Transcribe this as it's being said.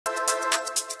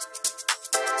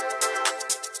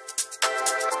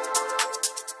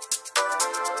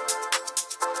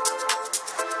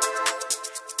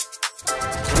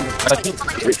Wait,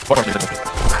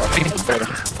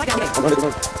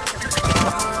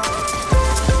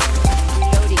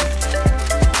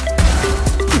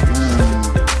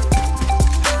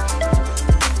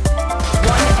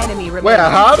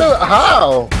 how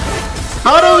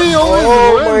do we always win?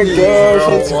 Oh my gosh,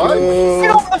 let's what? go. You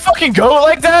don't want to fucking go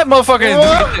like that,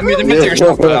 motherfucking. Let me take a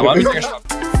shot for that one. Let me take a shot.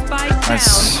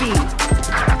 Nice.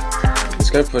 This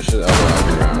guy pushes out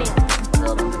every round.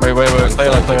 Wait. Play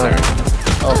like.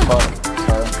 Oh fuck.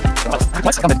 Sorry.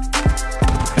 What's coming?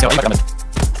 Coming.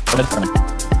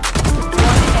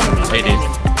 Hey, dude.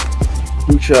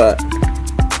 Good shot.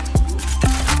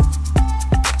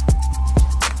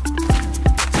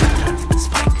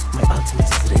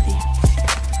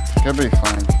 Could be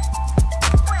fine.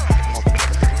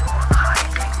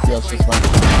 Yes, it's fine.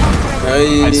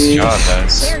 Nice job,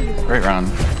 guys. Great round.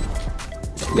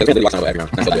 Yeah,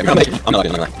 I'm not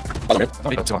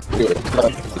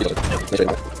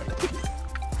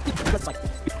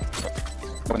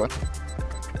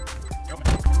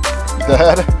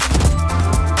Dead.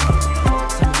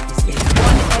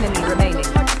 One enemy remaining.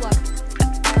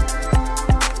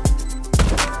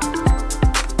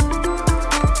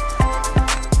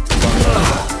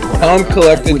 Tom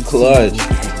collected clutch.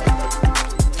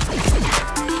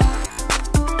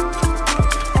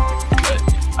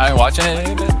 I ain't watching it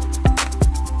any bit.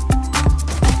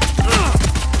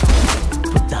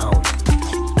 Put down.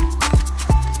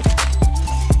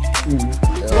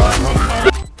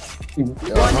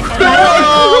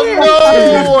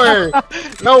 No way!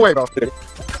 No way, bro.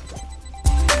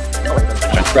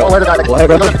 Oh, where did I go?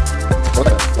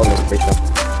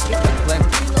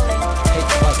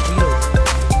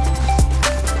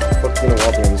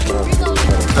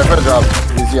 They're for job.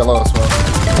 He's yellow as well.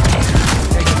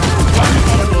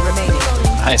 Enemy remaining.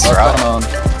 Nice round.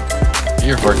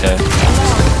 You're 4K.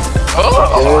 Okay.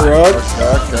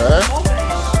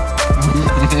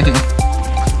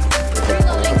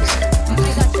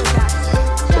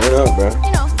 Turn it up, bro.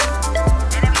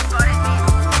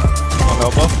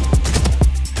 Elbow.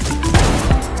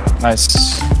 Nice.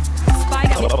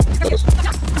 Spike.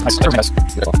 Nice. Nice.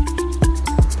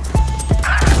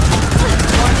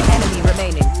 One enemy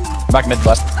remaining. Back mid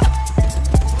left.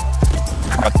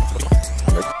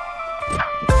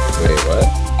 Wait, what?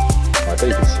 I thought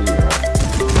you could see, bro.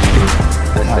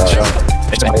 Nice shot.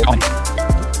 It's coming.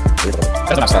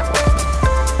 That's an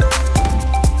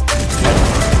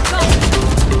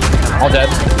all dead.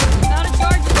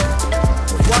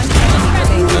 One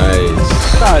enemy remaining.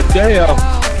 Nice. God damn.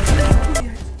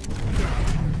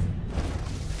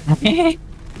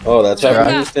 Oh, that's how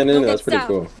Yeah. you stand in? That's pretty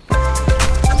cool.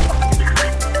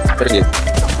 Pretty good.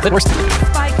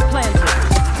 Spike planted.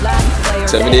 Last player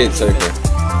 78 standing. second.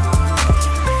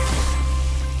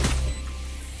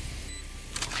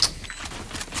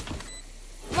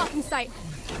 Blocking sight.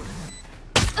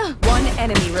 One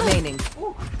enemy remaining.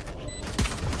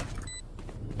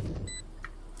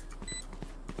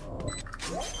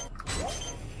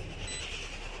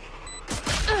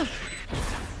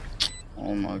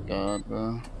 Oh my god,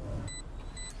 bro.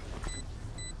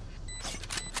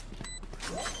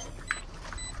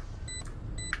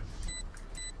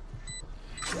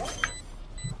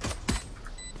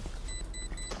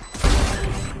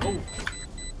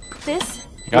 This?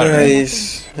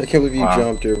 Nice. I can't believe you Wow.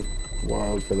 jumped. You're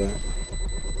wild for that.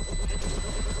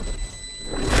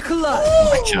 Clutch. Oh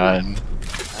my god.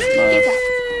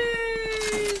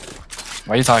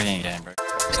 Why are you talking again, bro?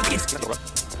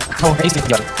 Oh, hey,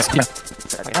 yeah.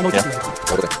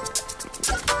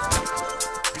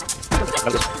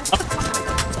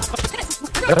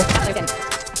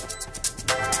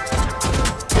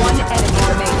 One enemy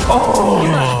remaining.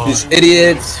 Oh, These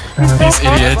idiots.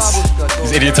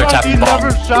 These idiots are tapping bomb.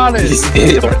 Never shot it. These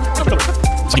idiots.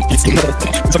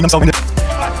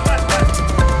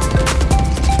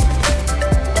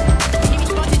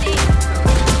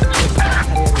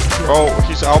 Oh,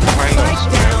 he's out behind us.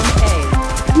 Down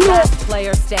A. Last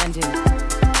player standing. I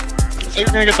think you're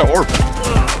gonna get the orb.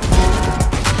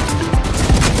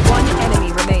 One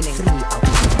enemy remaining.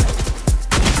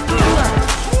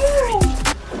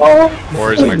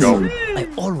 Where is he gonna go? I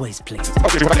always play.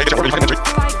 Okay, do you want to take it?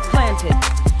 Spike planted.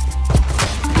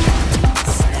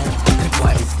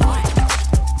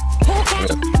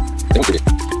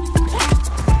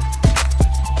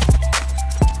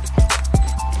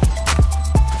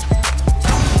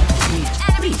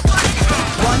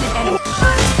 One enemy.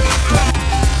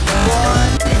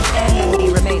 One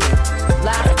enemy remaining.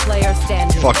 Last player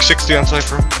standing. Fuck, 60 on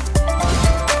Cypher.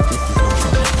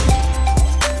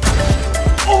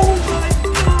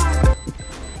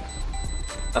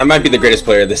 I might be the greatest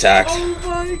player of this act. Oh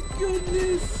my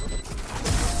goodness.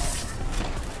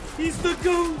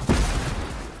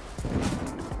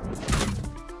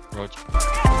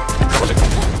 votes.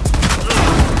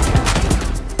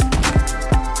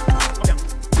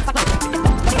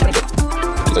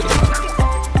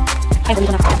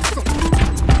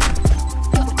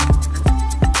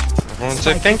 Everyone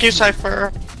say thank you,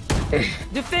 Cypher.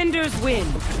 Defenders win.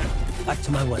 Back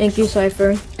to my work. Thank you,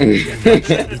 Cypher.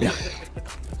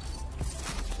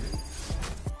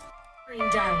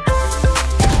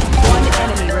 One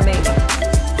enemy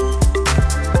remaining.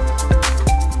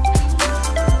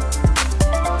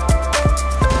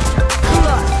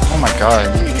 Oh my god.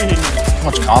 So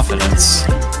much confidence.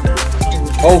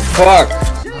 Oh fuck!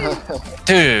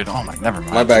 Dude, oh my, never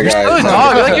mind. My bad, You're guys. so,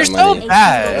 no, like, you're so Money.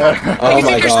 bad. Oh You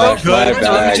my think you're so gosh, good? my Let me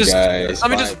bad, just- guys.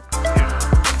 Let me just.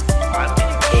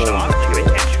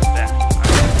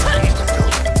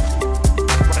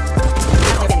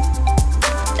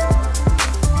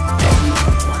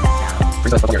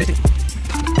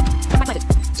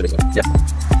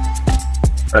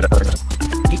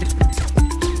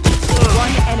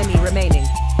 One enemy remaining.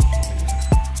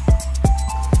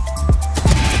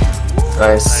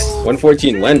 Nice.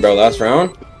 114 win, bro, last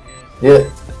round? Yeah.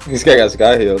 This guy got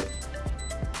sky healed.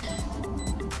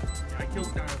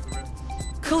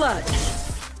 Clutch.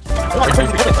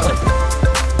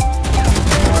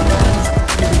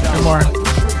 Two more.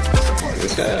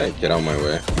 This guy, get out my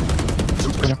way.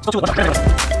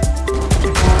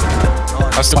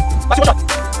 That's the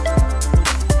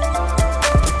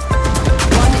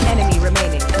One enemy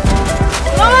remaining.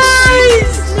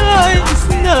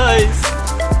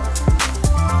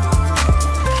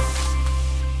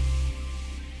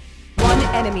 One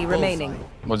enemy remaining.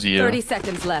 was you. 30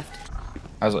 seconds left.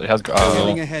 Has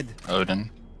ahead.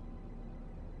 Odin.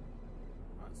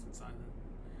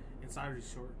 Inside is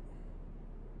short.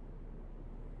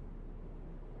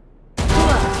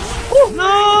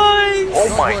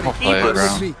 Well played,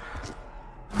 bro.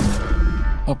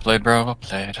 Well played, bro. Well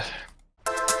played.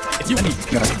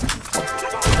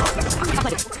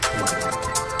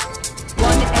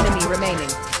 One enemy remaining.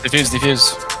 Defuse,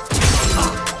 defuse.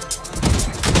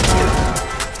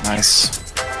 Nice.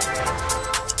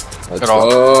 Let's Good all.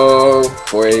 go.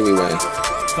 480, we win.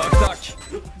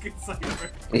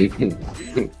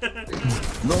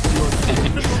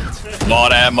 Law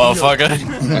that motherfucker.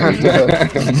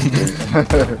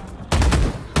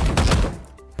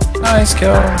 Nice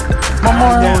kill. One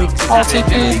more. All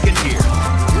TP.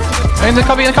 In the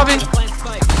cubby, in the cubby.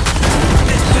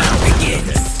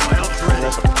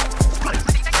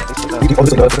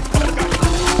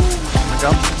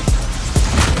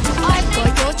 I've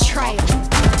got your trail.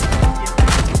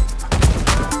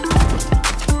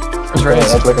 Who's right?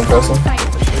 That's looking impressive.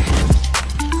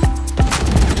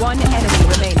 One enemy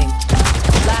remaining.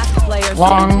 Last player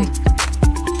Long. standing.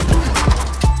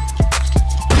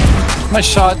 Nice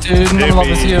shot, dude. I'm in love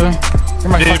with you. You're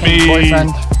my fucking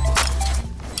boyfriend.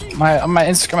 My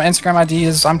Instagram ID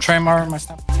is I'm Traymar. My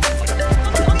snap.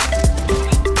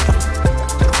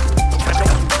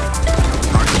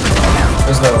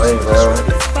 There's no way, bro.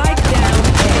 Spike down.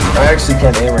 I actually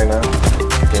can't aim right now.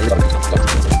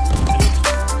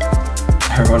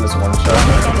 Everyone is one shot.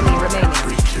 Enemy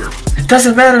remaining. It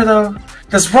doesn't matter though,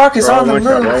 because Rock is on the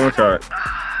move. One shot.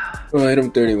 Oh, hit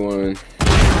him 31.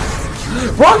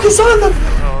 Rock is on the.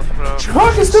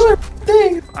 Rock is doing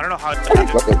thing. I don't know how.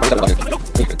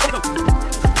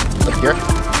 Up here.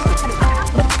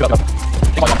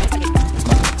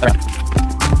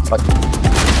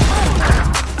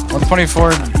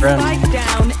 124. Brim. Spike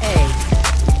down A.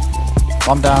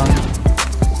 I'm down.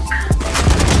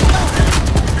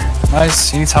 Nice.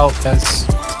 He needs help, guys.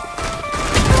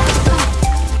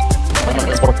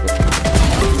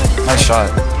 Nice shot.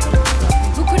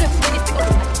 Who could have played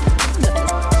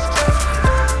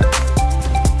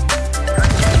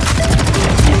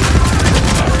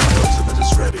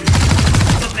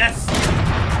The best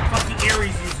fucking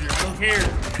Ares user. I don't care.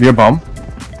 Be a bum.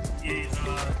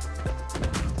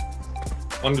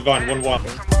 One divine, one walk.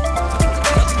 No.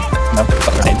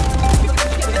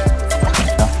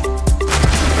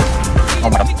 Oh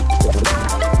my god.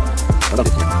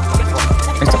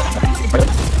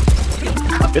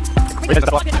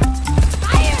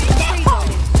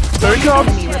 There he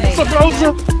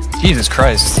comes! Jesus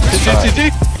Christ.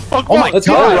 Oh my Let's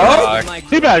go, god.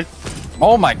 Teabag!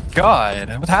 Oh my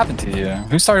god. What happened to you?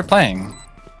 Who started playing?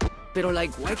 But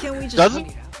like, why can't we just Doesn't?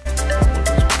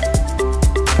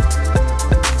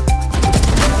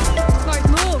 smart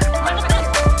move? One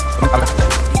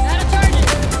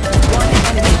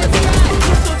enemy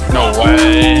remaining. No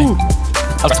way.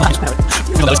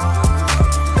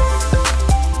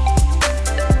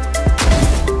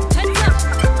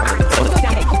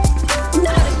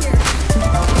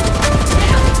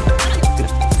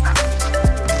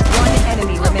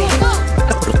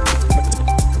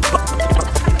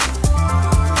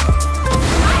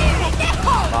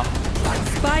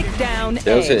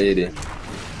 hit 80.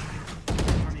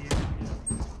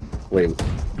 Wait,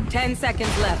 10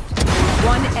 seconds left.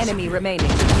 One enemy remaining.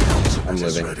 I'm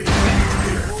living.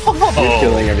 You're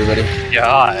killing everybody.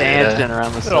 God. Dancing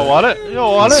around the You don't want it? You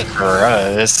don't want it?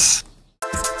 Gross.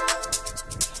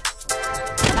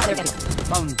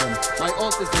 Found them. My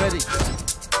ult is ready.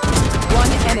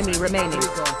 One enemy remaining.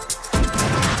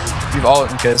 You've all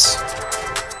in kiss.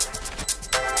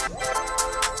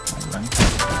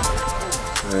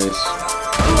 Nice.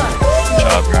 Good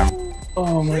job, bro.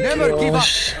 Oh my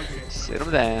gosh. Sit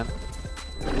him down.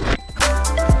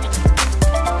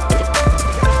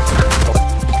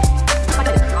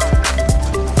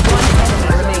 One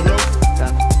enemy remaining.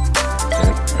 Done.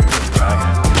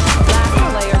 Last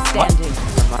player standing.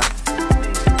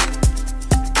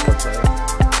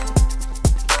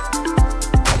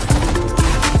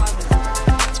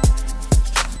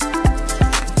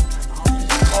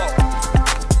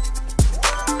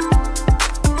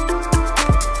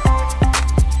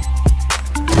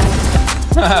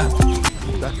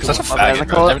 Such a faggot,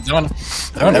 bro.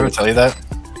 Everyone ever tell you that?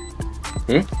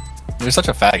 Hmm? You're such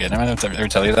a faggot. Anyone ever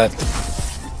tell you that?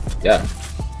 Yeah.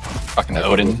 Fucking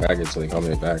Odin. Faggot, so they call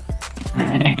me back.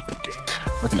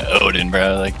 Fucking Odin,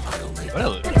 bro. Like,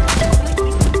 what a...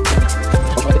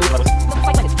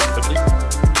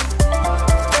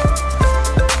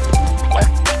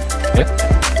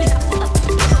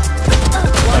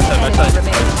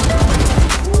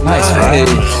 Nice, Hey.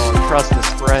 Oh, across the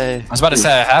spray. I was about to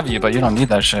say I have you, but you don't need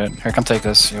that shit. Here, come take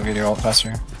this. You'll get your ult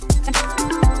faster.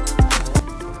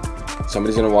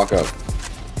 Somebody's gonna walk up.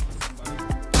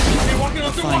 They're walking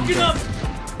up, they're walking up!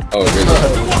 Oh, good.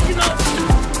 They're walking up!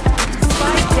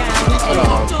 Spike down.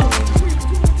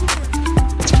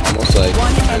 Almost like.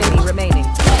 One enemy remaining.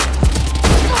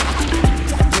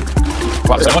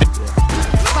 Wow, someone...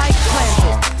 Spike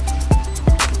planted.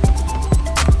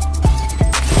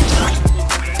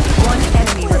 One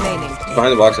enemy remaining.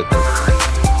 Behind the box, I think.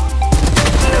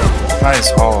 Nice.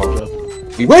 Oh.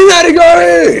 We win that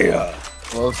again!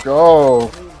 Let's go.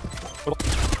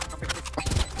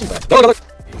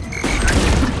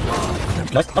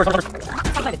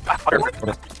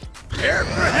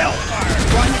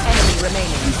 One enemy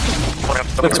remaining.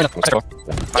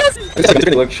 It's a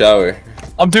look shower.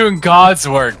 I'm doing God's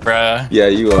work, bruh. Yeah,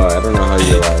 you are. I don't know how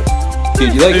you're alive.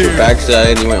 Dude, you like your backside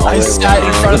and you went all the I way sat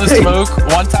in front of the around. smoke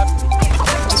one time.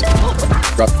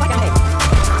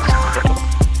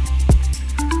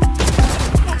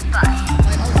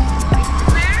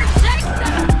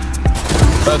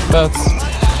 Both.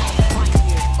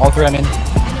 All three, I mean.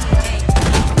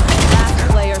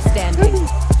 Last player standing.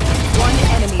 One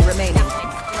enemy remaining.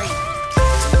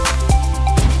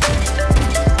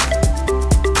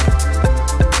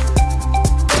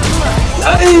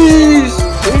 Nice!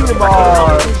 Bring the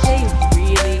ball. Did they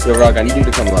really? Yo, Rock, I need you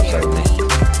to come left side with me.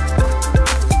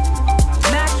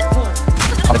 Match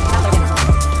point.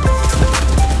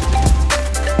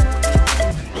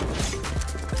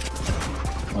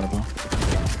 Whatever.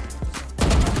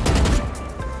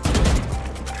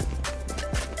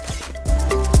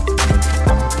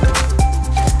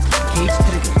 Cage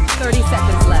trigger. 30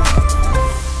 seconds left.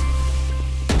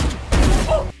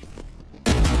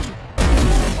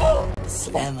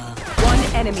 Slammer. One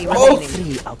enemy remaining.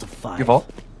 3 out of 5. You vault?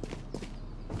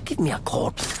 Give me a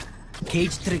corpse.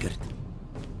 Cage triggered.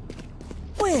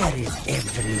 Where is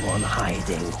everyone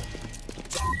hiding?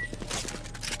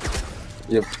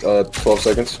 You have 12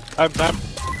 seconds. I'm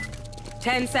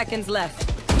 10 seconds left.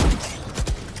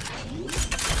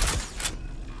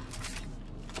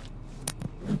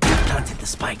 Planted the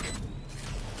spike.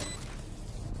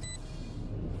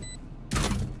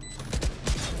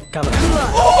 Coming.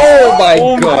 Oh my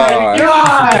god!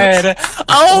 God!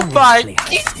 Oh my Play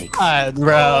high stakes. God,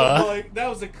 bro! Oh, that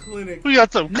was a clinic. We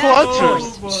got some clutchers. Oh,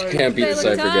 Just boy. can't beat the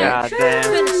Cypher guy. God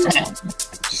damn.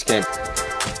 Just can't.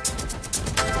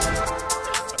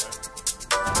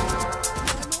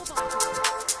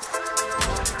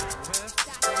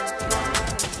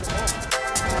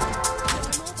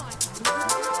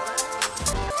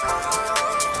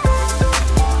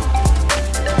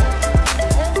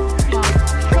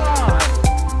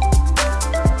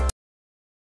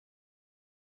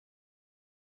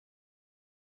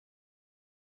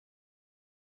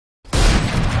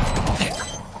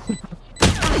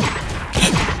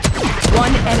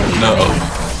 One enemy No.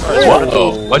 remaining.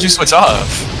 Whoa! Why'd you switch off?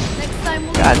 Next time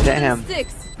we'll God do damn.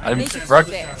 6. I'm Make it Rock.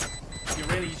 fair. You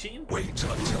ready, you cheating?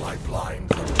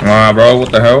 Nah, bro,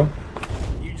 what the hell?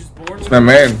 You just born with Nah,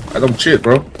 man, I don't cheat,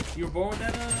 bro. You were born with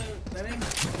that aim?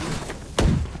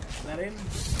 That aim?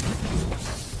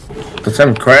 That's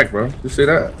having crack, bro. You see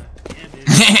that? Yeah, dude.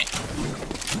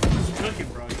 Cooking,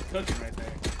 bro.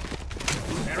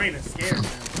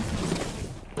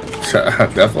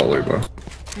 Definitely, bro.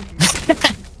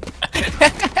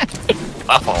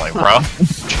 Definitely, bro.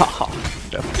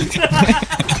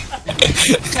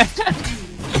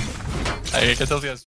 I guess those guys.